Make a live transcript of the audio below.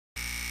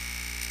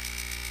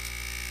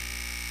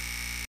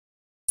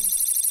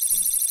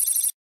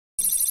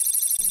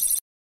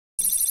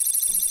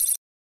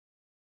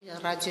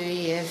Ռադիոյի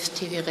և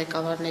TV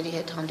ղեկավարների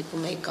հետ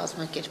հանդիպում էի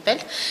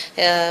կազմակերպել,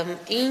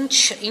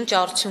 ինչ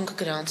արդյունք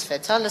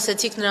գրանցվեց,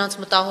 լսեցիք նրանց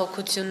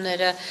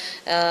մտահոգությունները,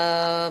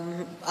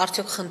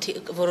 արդյոք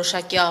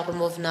որոշակի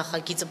առումով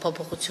նախագիծը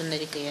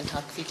փոփոխությունների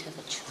կենթարկվի թե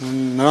ոչ։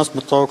 Նրանց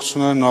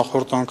մտահոգությունները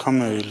նախորդ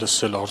անգամ էի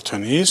լսել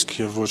արդեն իսկ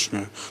և ոչ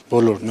մի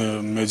բոլոր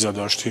մեդիա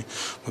դաշտի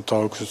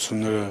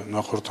մտահոգությունները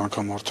նախորդ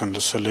անգամ արդեն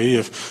լսել էի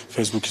և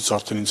Facebook-ից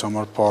արդեն ինձ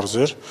համար պարզ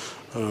էր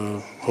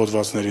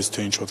հոդվածներից,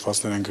 թե ինչ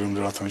հոդվածներ են գրում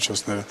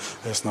լրատվամիջոցները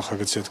այս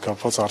նախագծի հետ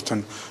կապված,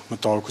 արդեն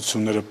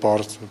մտահոգությունները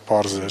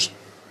պարզ էր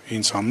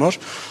ինձ համար։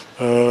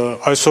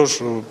 Այսօր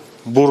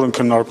բուռն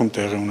քննարկում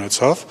տեղի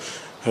ունեցավ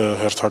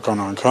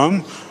հերթական անգամ,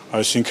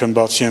 այսինքն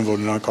բացի այն, որ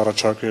նրանք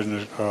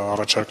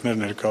առաջարկներ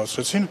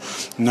ներկայացրեցին,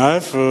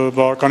 նաև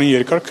բավականին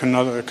երկար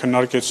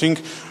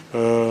քննարկեցինք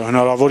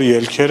հնարավոր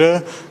ելքերը,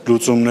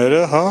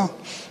 լուծումները,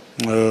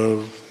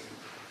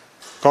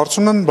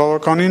 կարծում եմ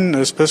բավականին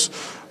այսպես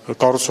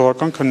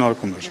կառուցողական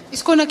քննարկում էր։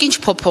 Իսկ օրինակ ինչ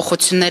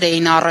փոփոխություններ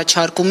էին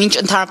առաջարկում, ինչ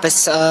ընդհանրապես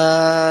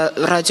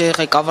ռադիոյի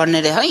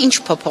ղեկավարները, ինչ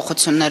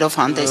փոփոխություններով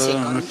հանդես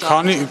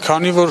եկան։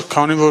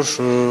 Քանի որ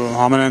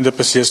համենայն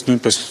դեպս ես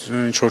նույնպես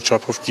ինչ-որ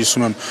չափով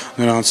կիսում եմ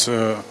նրանց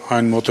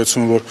այն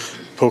մոտեցումը, որ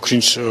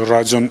փոքր-ինչ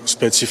ռադիոն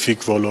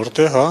սպეციფიկ ոլորտ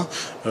է,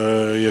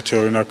 եթե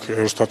օրինակ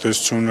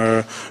հեռուստատեսությունը,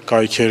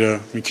 կայքերը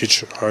մի քիչ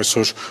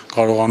այսօր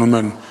կարողանում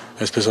են,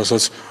 այսպես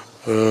ասած,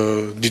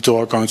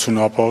 դիտողականություն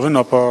ապահովեն,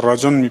 ապա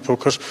ռադիոն մի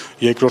փոքր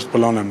երկրորդ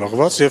պլան է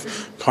մղված եւ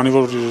քանի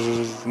որ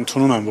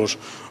ընդունում եմ, որ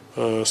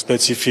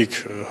սպეციფიկ,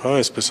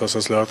 այսպես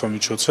ասած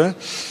լրատվամիջոց է,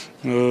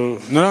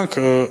 նրանք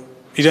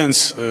իրենց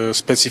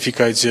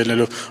սպეციფիկայից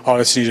ելնելով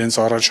արեցին իրենց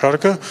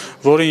առաջարկը,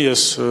 որին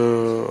ես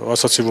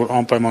ասացի, որ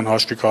անպայման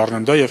հաշվի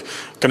կառնեմ դա եւ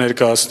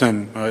կներկայացնեմ,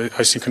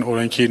 այսինքն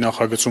օրենքի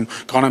նախագծում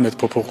կանեմ այդ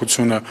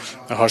փոփոխությունը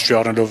հաշվի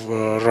առնելով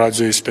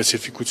ռադիոյի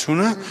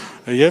սպეციფիկությունը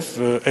եւ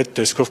այդ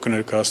տեսքով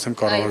կներկայացնեմ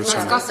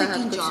կառավարությանը։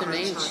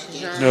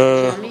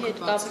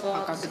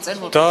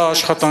 Դա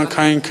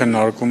աշխատանքային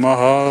քննարկում է,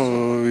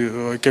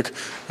 եկեք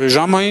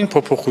ժամային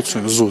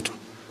փոփոխություն զուտ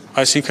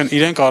Այսինքն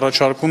իրենք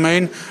առաջարկում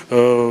էին,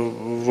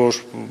 որ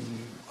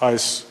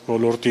այս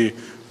ոլորտի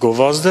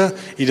գովազդը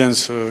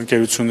իրենց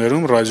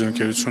ընկերություններում,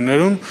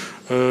 ռադիոընկերություններում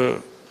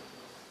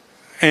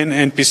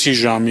այնպիսի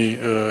ժամի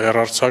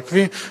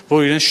հեռարձակվի,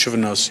 որ իրենց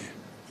չվնասի։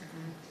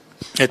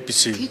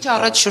 Քիչ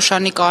առաջ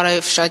Շուշանիկ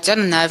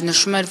Արևշատյանը նաև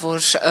նշում էր,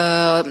 որ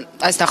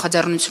այս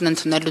նախաձեռնությունը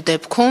ընդունելու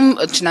դեպքում,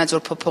 չնայած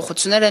որ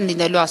փոփոխություններ են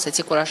լինելու,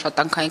 ասեցիք, որ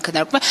աշխատանքային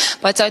քննարկում է,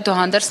 բայց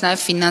այդուհանդերձ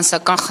նաև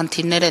ֆինանսական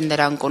խնդիրներ են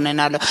նրանք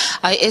ունենալու։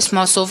 Այս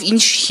մասով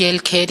ինչ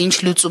ելքեր, ինչ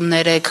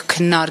լուծումներ եք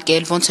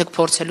քննարկել, ոնց եք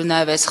փորձելու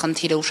նաև այս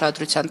խնդիրը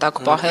ուշադրության տակ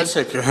պահել։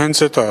 Հենց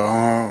այդ է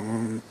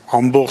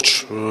ամբողջ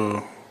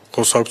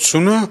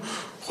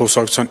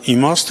խոսակցության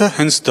իմաստը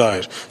հենց դա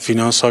էր,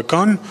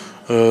 ֆինանսական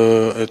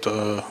այդ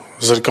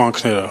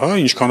զրկանքները,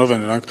 ինչքանով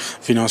են նրանք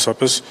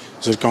ֆինանսապես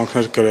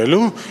զրկանքներ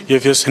կրելու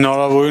եւ ես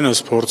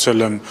հնարավորինս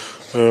փորձել եմ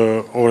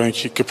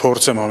օրենքի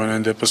կփորձեմ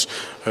ամենայն դեպս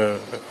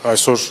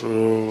այսօր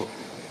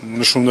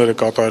նշումները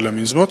կատարել եմ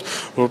ինձ մոտ,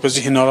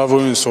 որպեսզի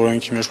հնարավորինս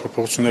օրենքի մեջ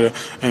փոփոխությունները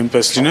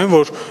այնպես լինեն,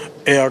 որ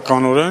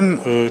էականորեն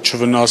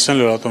չվնասեն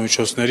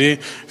լրատվամիջոցների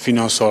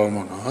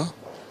ֆինանսավորմանը,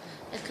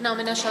 Այսինքն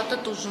ամենաշատը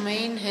տուժում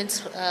էին հենց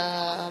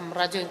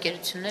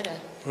ռադիոընկերությունները։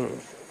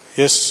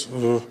 Ես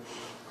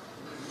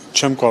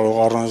չեմ կարող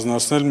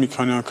առանձնացնել, մի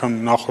քանի անգամ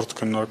նախորդ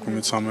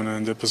քննարկումից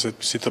ամենայն դեպս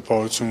այդպիսի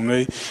տպավորություն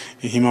ունեի,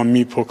 հիմա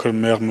մի փոքր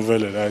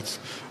մեղմվել էր այդ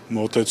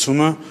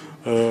մոտեցումը,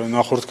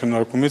 նախորդ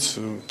քննարկումից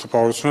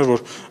տպավորություն էր,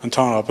 որ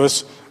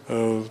ընդհանրապես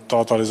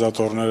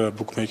տոտալիզատորները,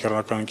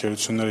 բուքմեյքերական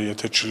ընկերությունները,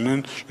 եթե չլինեն,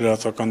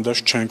 լրատվական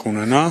դաշտ չենք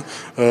ունենա,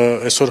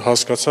 այսօր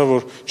հասկացա,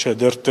 որ չէ,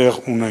 դեռ տեղ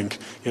ունենք,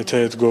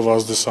 եթե այդ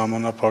գովազդը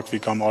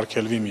սահմանափակվի կամ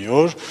արգելվի մի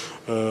օր,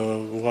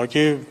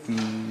 ուղղակի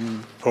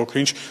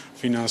փոքր-ինչ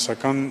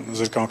ֆինանսական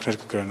զրկանքներ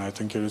կգրեն այդ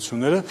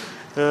ընկերությունները։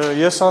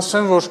 Ես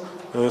ասեմ, որ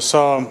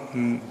սա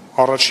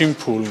առաջին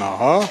փուլն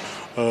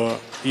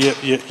է,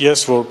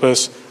 ես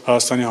որպես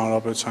Հայաստանի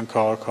Հանրապետության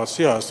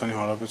քաղաքացի, Հայաստանի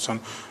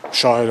Հանրապետության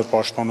շահերը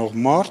պաշտպանող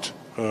մարդ,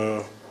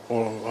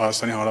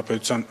 Հայաստանի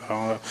Հանրապետության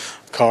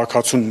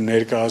քաղաքացուն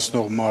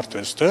ներկայացնող մարդ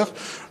այստեղ,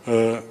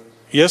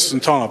 ես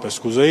ընդհանրապես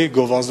կուզեի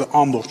գովազդը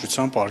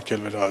ամբողջությամբ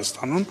արգելվել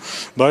Հայաստանում,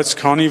 բայց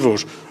քանի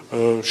որ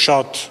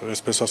շատ,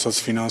 այսպես ասած,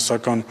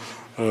 ֆինանսական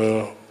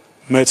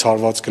մեծ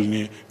հարված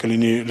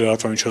կլինի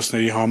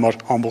լրատվամիջոցների համար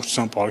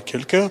ամբողջությամբ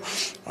արգելքը,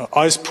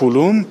 այս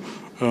փուլում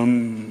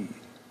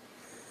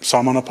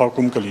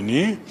սահմանափակում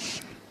կլինի,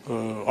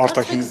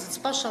 արտաքին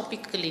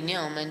սպաշապիկ կլինի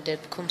ամեն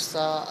դեպքում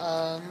սա,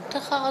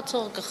 թե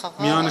խաղացողը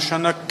կխաղա։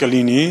 Միանշանակ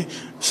կլինի,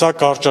 սա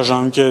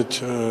կարճաժամկետ,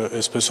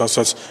 այսպես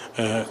ասած,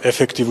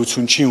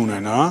 էֆեկտիվություն չի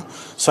ունենա,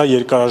 սա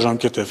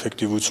երկարաժամկետ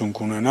էֆեկտիվություն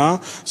կունենա,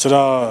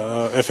 սրա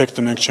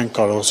էֆեկտը մենք չենք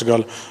կարող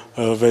զգալ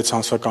 6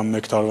 ամսվա կամ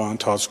 1 տարվա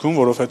ընթացքում,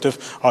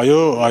 որովհետև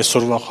այո,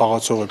 այսօրվա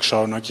խաղացողը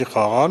կշարունակի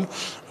խաղալ,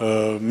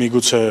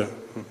 միգուցե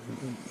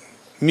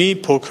մի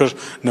փոքր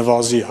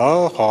նվազի,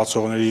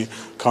 խաղացողների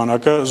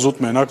քանակը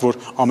զուտ մենակ, որ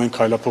ամեն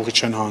քայլափոխի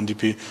չեն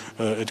հանդիպի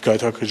այդ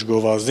գայթակղիչ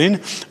գովազդին,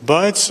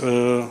 բայց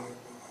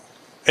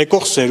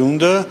եկող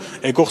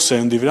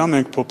սերունդի վրա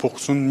մենք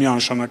փոփոխություն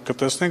միանշանակ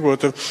կտեսնենք,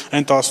 որովհետև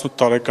այն 18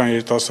 տարեկան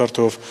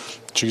երիտասարդը, ով,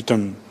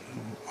 չգիտեմ,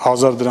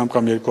 1000 դրամ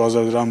կամ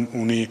 2000 դրամ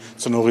ունի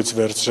ծնողից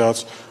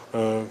վերցրած,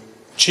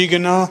 չի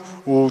գնա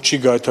ու չի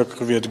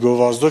գայթակղվի այդ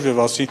գովազդով եւ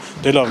ասի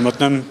դե լավ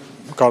մտնեմ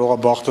կարող է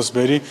բախտս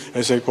բերի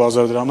այս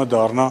 2000 դրամը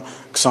դառնա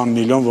 20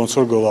 միլիոն ոնց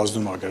որ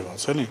գովազդում ա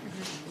գրված էլի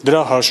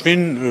դրա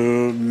հաշվին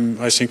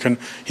այսինքն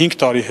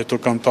 5 տարի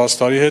հետո կամ 10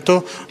 տարի հետո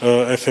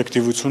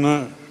էֆեկտիվությունը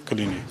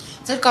կլինի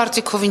Ձեր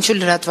կարծիքով ինչու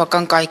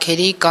լրատվական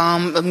կայքերի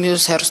կամ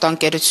մյուս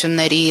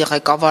հեռուստաընկերությունների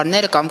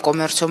ղեկավարները կամ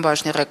կոմերցիոն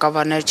բաժնի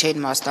ղեկավարները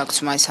չէին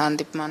մասնակցում այս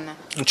հանդիպմանը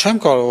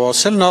Չեմ կարող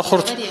ասել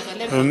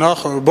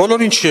նախ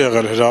բոլոր ինչ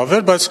եղել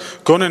հրավեր, բայց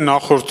գոնե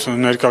նախորդ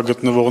ներկա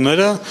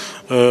գտնվողները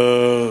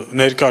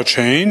ներկա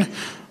չէին,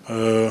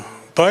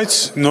 բայց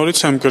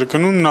նորից եմ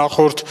կրկնում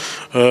նախորդ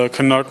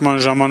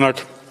քննարկման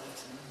ժամանակ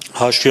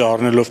հաշվի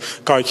առնելով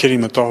կայքերի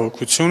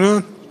մտահոգությունը,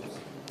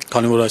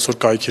 քանի որ այսօր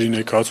կայքերի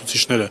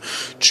ներկայացուցիչները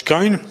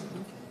չկային,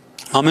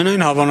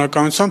 ամենայն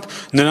հավանականությամբ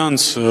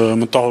նրանց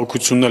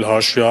մտահոգությունն էլ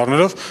հաշվի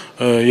առնելով,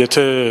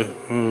 եթե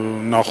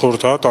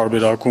նախորդ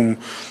տարբերակում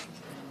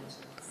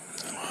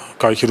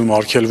կայքերում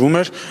արգելվում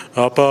էր,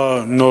 ապա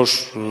նոր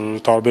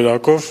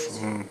տարբերակով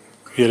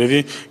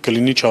երևի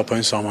կլինի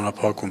չափային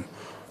սահմանափակում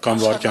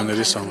կամ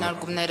վարկյանների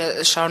սահմանափակումները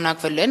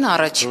շարունակվելու են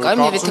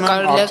առաջիկայում եւ եթե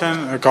կարելի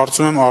է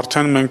կարծում եմ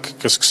արդեն մենք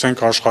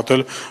կսկսենք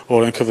աշխատել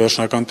օրենքը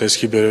վերջնական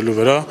տեսքի բերելու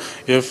վրա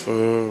եւ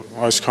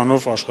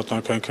այսքանով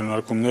աշխատանքային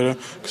քննարկումները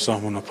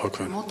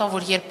կսահմանափակվեն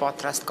Մոտավոր երբ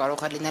պատրաստ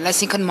կարող է լինել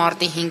այսինքն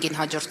մարտի 5-ին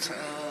հաջորդ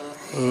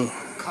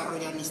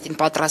Քարորյանիստին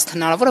պատրաստ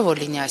հնարավոր է որ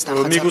լինի այս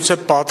նախաձեռնությունը Միգուցե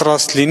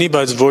պատրաստ լինի,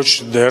 բայց ոչ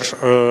դեռ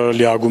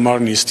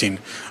լիագումար նիստին,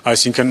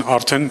 այսինքն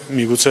արդեն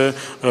միգուցե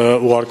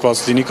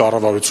ուղարկված լինի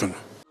կառավարություն